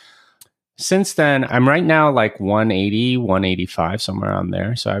lifts. Since then, I'm right now like 180, 185, somewhere around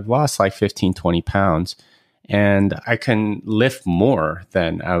there. So I've lost like 15, 20 pounds. And I can lift more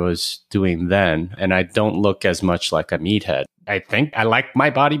than I was doing then. And I don't look as much like a meathead. I think I like my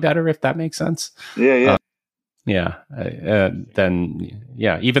body better, if that makes sense. Yeah. Even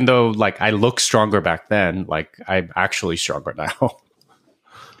though like I look stronger back then, like I'm actually stronger now.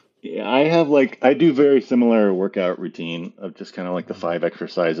 Yeah, I do very similar workout routine of just kind of like the 5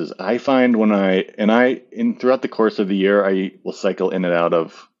 exercises. I find throughout the course of the year, I will cycle in and out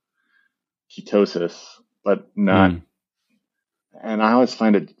of ketosis, but not. And I always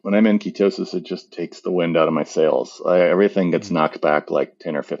find it when I'm in ketosis, it just takes the wind out of my sails. Everything gets knocked back like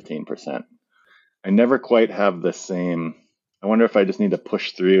 10 or 15%. I never quite have the same. I wonder if I just need to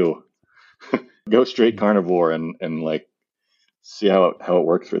push through, go straight carnivore and like see how it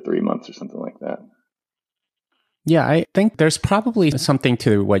works for 3 months or something like that. Yeah, I think there's probably something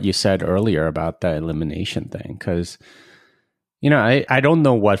to what you said earlier about the elimination thing, because I don't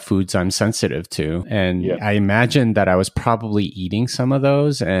know what foods I'm sensitive to, and I imagine that I was probably eating some of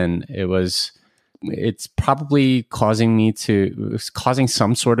those, and it's probably causing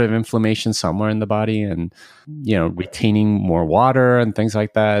some sort of inflammation somewhere in the body, and retaining more water and things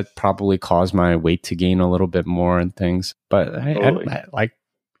like that probably caused my weight to gain a little bit more and things. But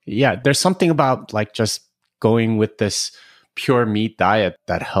there's something about like just going with this pure meat diet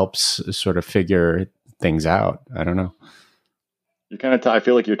that helps sort of figure things out. I don't know. You're kind of, I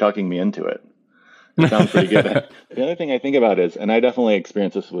feel like you're talking me into it. It sounds pretty good. The other thing I think about is, and I definitely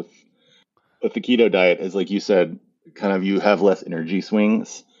experience this with the keto diet, is like you said, kind of you have less energy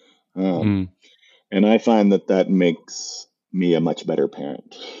swings. Mm. And I find that makes me a much better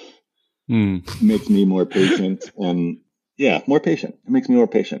parent. Mm. It makes me more patient and more patient. It makes me more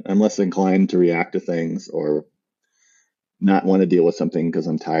patient. I'm less inclined to react to things or not want to deal with something because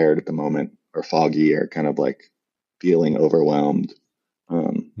I'm tired at the moment or foggy or kind of like feeling overwhelmed.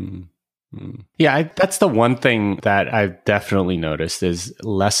 Yeah, that's the one thing that I've definitely noticed is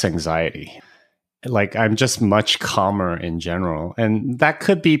less anxiety. Like I'm just much calmer in general. And that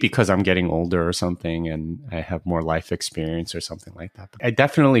could be because I'm getting older or something and I have more life experience or something like that. But I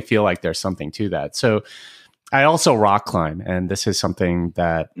definitely feel like there's something to that. So I also rock climb, and this is something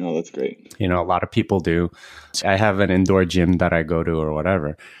that that's great. A lot of people do. So I have an indoor gym that I go to or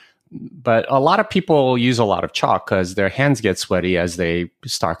whatever. But a lot of people use a lot of chalk because their hands get sweaty as they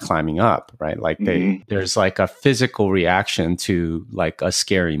start climbing up, right? Like there's like a physical reaction to like a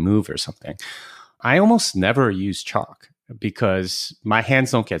scary move or something. I almost never use chalk because my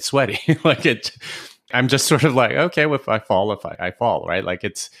hands don't get sweaty. I'm just sort of like, okay, well, if I fall, I fall, right? Like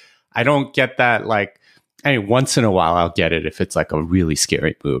I don't get that like, I mean, once in a while I'll get it if it's like a really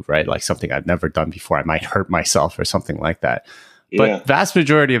scary move, right? Like something I've never done before. I might hurt myself or something like that. But vast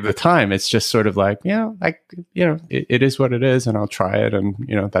majority of the time, it's just sort of like, it is what it is, and I'll try it,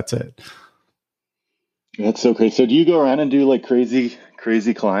 and that's it. That's so great. So do you go around and do like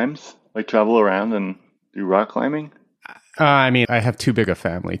crazy climbs, like travel around and do rock climbing? I mean, I have too big a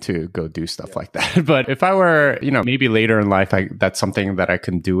family to go do stuff like that. But if I were, maybe later in life, that's something that I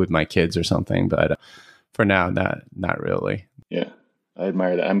can do with my kids or something. But for now, not really. Yeah, I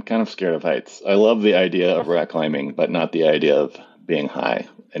admire that. I'm kind of scared of heights. I love the idea of rock climbing, but not the idea of being high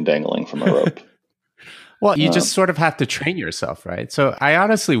and dangling from a rope. Well, you just sort of have to train yourself, right? So I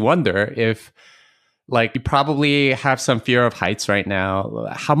honestly wonder if, like, you probably have some fear of heights right now.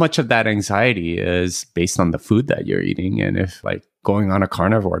 How much of that anxiety is based on the food that you're eating? And if, like, going on a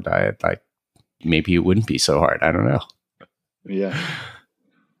carnivore diet, like, maybe it wouldn't be so hard. I don't know. Yeah.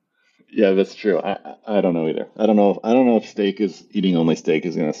 Yeah, that's true. I don't know either. I don't know if eating only steak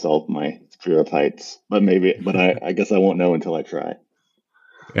is going to solve my fear of heights, but I guess I won't know until I try.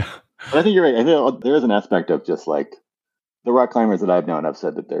 Yeah. But I think you're right. I think there is an aspect of just like the rock climbers that I've known. I've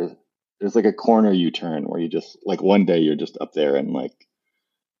said that there's like a corner you turn where you just like one day you're just up there and like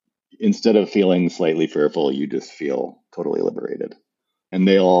instead of feeling slightly fearful, you just feel totally liberated. And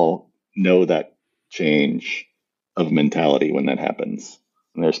they all know that change of mentality when that happens.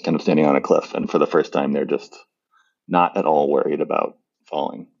 And they're kind of standing on a cliff, and for the first time, they're just not at all worried about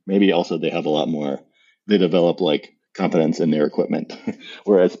falling. Maybe also they have a lot more. They develop like confidence in their equipment,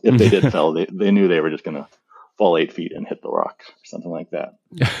 whereas if they did fall, they knew they were just going to fall 8 feet and hit the rock or something like that.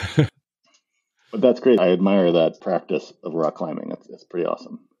 But that's great. I admire that practice of rock climbing. It's pretty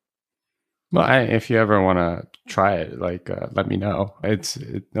awesome. Well, if you ever want to try it, like, let me know.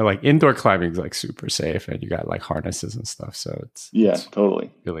 Like indoor climbing is like super safe, and you got like harnesses and stuff. So it's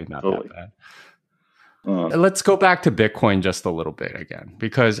totally really not that bad. Let's go back to Bitcoin just a little bit again,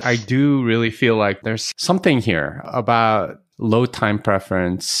 because I do really feel like there's something here about low time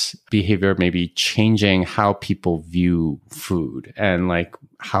preference behavior maybe changing how people view food and like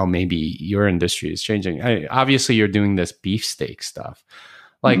how maybe your industry is changing. Obviously, you're doing this beefsteak stuff.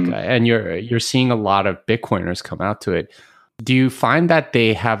 Like, and you're seeing a lot of Bitcoiners come out to it. Do you find that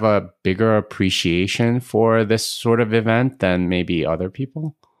they have a bigger appreciation for this sort of event than maybe other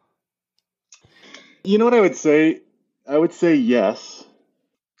people? You know what I would say? I would say yes.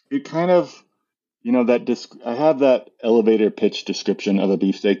 It kind of, I have that elevator pitch description of a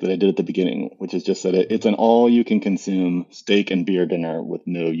beefsteak that I did at the beginning, which is just that it's an all-you-can-consume steak and beer dinner with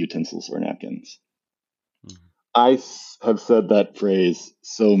no utensils or napkins. I have said that phrase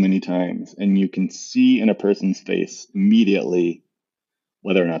so many times, and you can see in a person's face immediately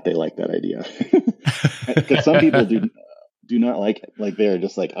whether or not they like that idea. Because some people do not like it. Like they're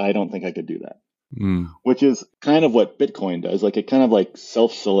just like, I don't think I could do that. Which is kind of what Bitcoin does. Like it kind of like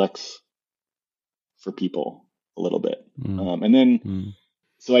self-selects for people a little bit. And then,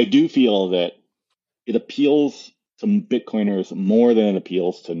 so I do feel that it appeals to Bitcoiners more than it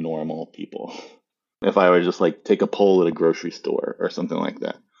appeals to normal people. If I would just like take a poll at a grocery store or something like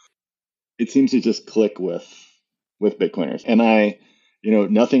that, it seems to just click with Bitcoiners. And I,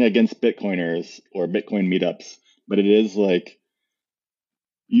 nothing against Bitcoiners or Bitcoin meetups, but it is like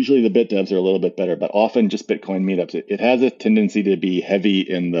Usually the bit devs are a little bit better, but often just Bitcoin meetups, it has a tendency to be heavy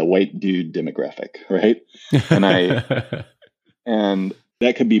in the white dude demographic, right? And and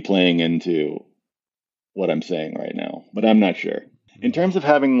that could be playing into what I'm saying right now, but I'm not sure. In terms of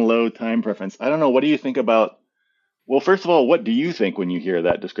having low time preference, I don't know. What do you think about? Well, first of all, what do you think when you hear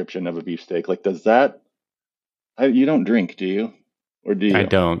that description of a beefsteak? Like, does that? You don't drink, do you? Or do I you?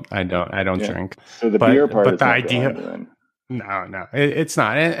 don't. I don't Yeah. drink. So the beer part But is the not going idea, then. no, it's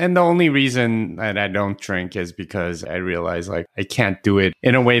not. And the only reason that I don't drink is because I realize like I can't do it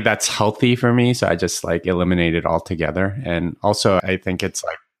in a way that's healthy for me. So I just like eliminate it altogether. And also, I think it's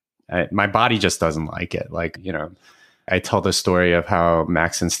like my body just doesn't like it. Like, I tell the story of how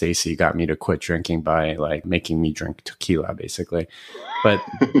Max and Stacy got me to quit drinking by like making me drink tequila, basically. But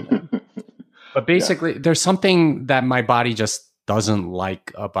But Yeah. basically, there's something that my body just doesn't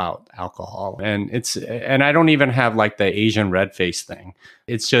like about alcohol. And I don't even have like the Asian red face thing.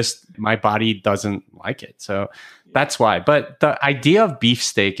 It's just my body doesn't like it. So that's why. But the idea of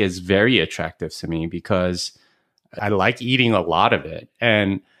beefsteak is very attractive to me because I like eating a lot of it.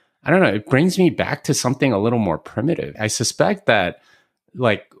 And I don't know, it brings me back to something a little more primitive. I suspect that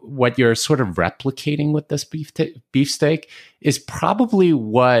like what you're sort of replicating with this beefsteak is probably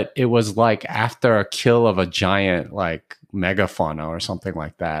what it was like after a kill of a giant like megafauna or something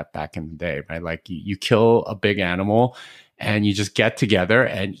like that back in the day, right? Like you kill a big animal and you just get together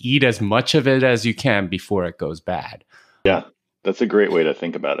and eat as much of it as you can before it goes bad. Yeah. That's a great way to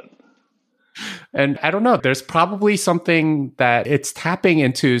think about it. And I don't know, there's probably something that it's tapping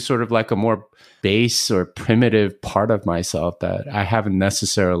into sort of like a more base or primitive part of myself that I haven't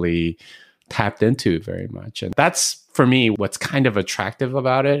necessarily tapped into very much. And that's for me what's kind of attractive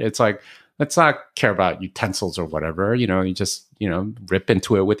about it. It's like, let's not care about utensils or whatever, you just, rip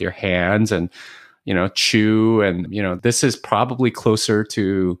into it with your hands and, chew. And, this is probably closer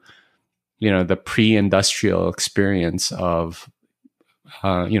to, the pre-industrial experience of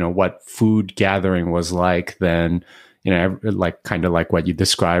what food gathering was like then, like kind of like what you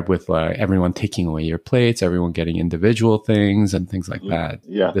described with everyone taking away your plates, everyone getting individual things and things like that.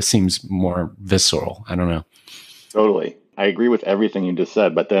 Yeah, This seems more visceral. I don't know. totally. I agree with everything you just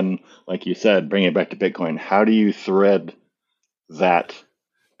said, but then, like you said, bring it back to Bitcoin. How do you thread that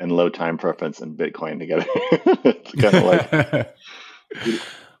and low time preference and Bitcoin together? It's kind of like,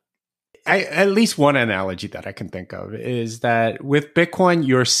 At least one analogy that I can think of is that with Bitcoin,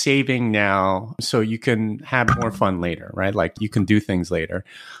 you're saving now so you can have more fun later, right? Like you can do things later.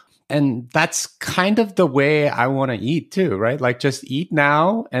 And that's kind of the way I want to eat too, right? Like just eat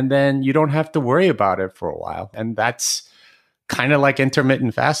now and then you don't have to worry about it for a while. And that's kind of like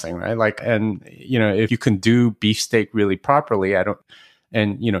intermittent fasting, right? Like, and, if you can do beefsteak really properly,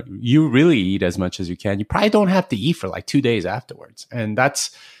 and, you really eat as much as you can, you probably don't have to eat for like 2 days afterwards. And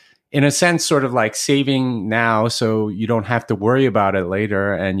that's, in a sense, sort of like saving now so you don't have to worry about it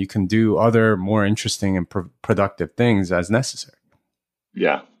later and you can do other more interesting and productive things as necessary.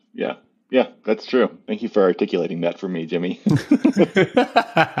 yeah, yeah, yeah, that's true. Thank you for articulating that for me, Jimmy.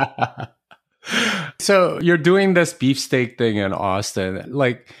 So you're doing this beefsteak thing in Austin.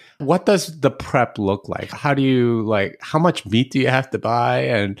 Like, what does the prep look like? How do you like, how much meat do you have to buy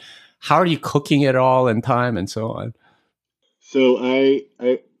and how are you cooking it all in time and so on? So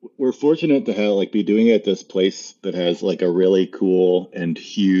we're fortunate to have like be doing it at this place that has like a really cool and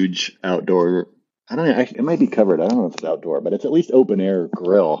huge outdoor. I don't know. It might be covered. I don't know if it's outdoor, but it's at least open air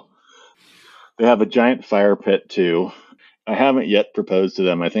grill. They have a giant fire pit too. I haven't yet proposed to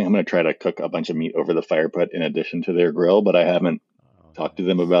them. I think I'm going to try to cook a bunch of meat over the fire pit in addition to their grill, but I haven't talked to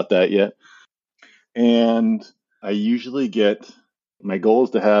them about that yet. And I usually my goal is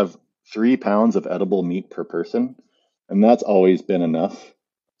to have 3 pounds of edible meat per person. And that's always been enough.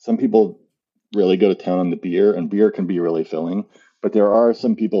 Some people really go to town on the beer, and beer can be really filling. But there are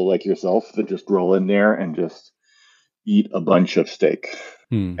some people like yourself that just roll in there and just eat a bunch of steak.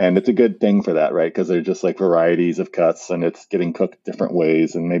 And it's a good thing for that, right? Because they're just like varieties of cuts and it's getting cooked different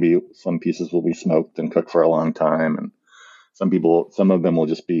ways. And maybe some pieces will be smoked and cooked for a long time. And some of them will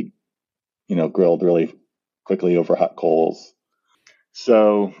just be, grilled really quickly over hot coals.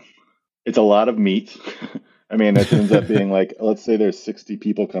 So it's a lot of meat. I mean, it ends up being like, let's say there's 60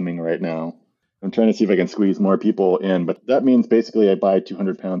 people coming right now. I'm trying to see if I can squeeze more people in, but that means basically I buy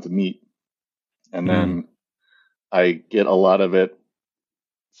 200 pounds of meat and then I get a lot of it.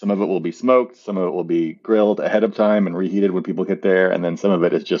 Some of it will be smoked, some of it will be grilled ahead of time and reheated when people get there, and then some of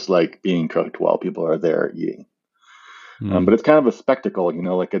it is just like being cooked while people are there eating. But it's kind of a spectacle,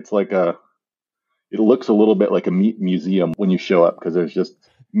 like it looks a little bit like a meat museum when you show up because there's just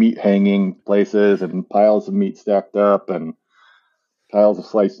meat hanging places and piles of meat stacked up and piles of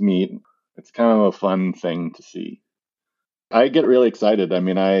sliced meat. It's kind of a fun thing to see. I get really excited. I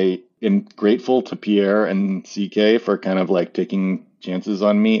mean, I am grateful to Pierre and CK for kind of like taking chances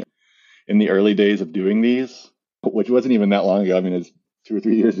on me in the early days of doing these, which wasn't even that long ago. I mean, it's 2 or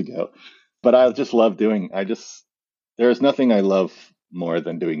 3 years ago. But I just love there's nothing I love more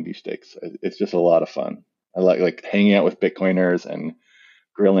than doing beefsteaks. It's just a lot of fun. I like hanging out with Bitcoiners and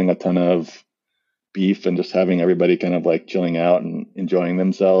grilling a ton of beef and just having everybody kind of like chilling out and enjoying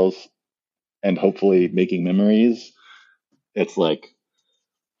themselves and hopefully making memories. It's like,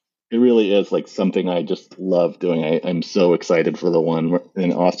 it really is like something I just love doing. I'm so excited for the one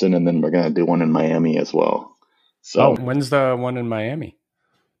in Austin, and then we're going to do one in Miami as well. So when's the one in Miami?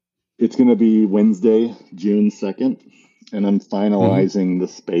 it's going to be Wednesday, June 2nd, and I'm finalizing the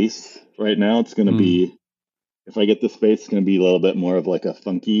space right now. It's going to be, if I get the space, it's going to be a little bit more of like a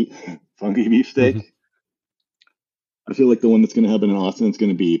funky beefsteak. I feel like the one that's going to happen in Austin is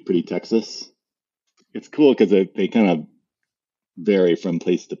going to be pretty Texas. It's cool because they kind of vary from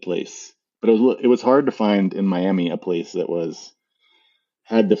place to place. But it was hard to find in Miami a place that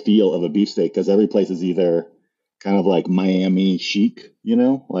had the feel of a beefsteak, because every place is either kind of like Miami chic,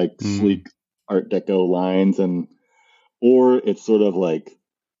 like sleek Art Deco lines, or it's sort of like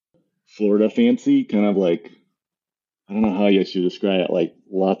Florida fancy, kind of like, I don't know how you should describe it, like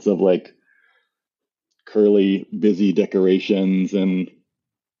lots of like curly, busy decorations and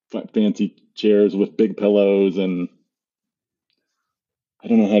fancy chairs with big pillows. And I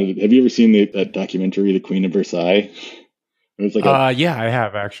don't know have you ever seen that documentary, The Queen of Versailles? It was like yeah, I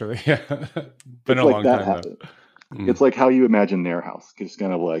have actually. Been a like long time though. It's like how you imagine their house. It's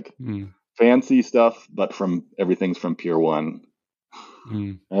kind of like fancy stuff, but everything's from Pier 1. I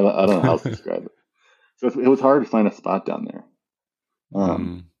don't know how else to describe it. So it was hard to find a spot down there.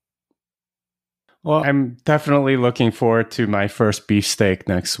 Well, I'm definitely looking forward to my first beefsteak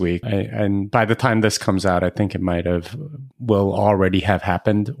next week. And by the time this comes out, I think it will already have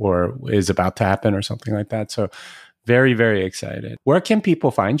happened or is about to happen or something like that. So very, very excited. Where can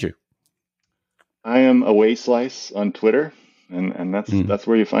people find you? I am Awayslice on Twitter, and that's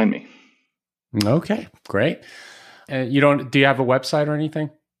where you find me. Okay, great. Do you have a website or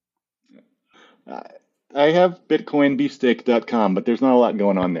anything? I have bitcoinbeefsteak.com, but there's not a lot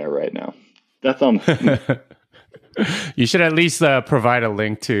going on there right now. That's You should at least provide a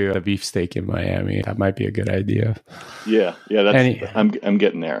link to the beefsteak in Miami. That might be a good idea. Yeah. I'm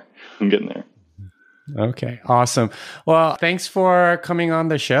getting there. Okay, awesome. Well, thanks for coming on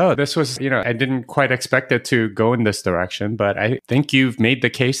the show. This was, I didn't quite expect it to go in this direction, but I think you've made the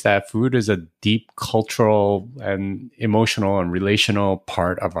case that food is a deep cultural and emotional and relational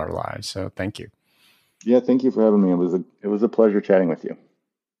part of our lives. So thank you. Yeah, thank you for having me. It was a pleasure chatting with you.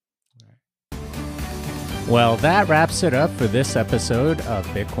 Well, that wraps it up for this episode of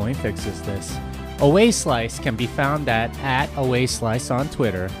Bitcoin Fixes This. Awayslice can be found at Awayslice on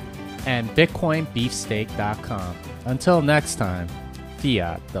Twitter and bitcoinbeefsteak.com. Until next time,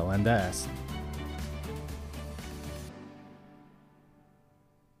 fiat delenda est.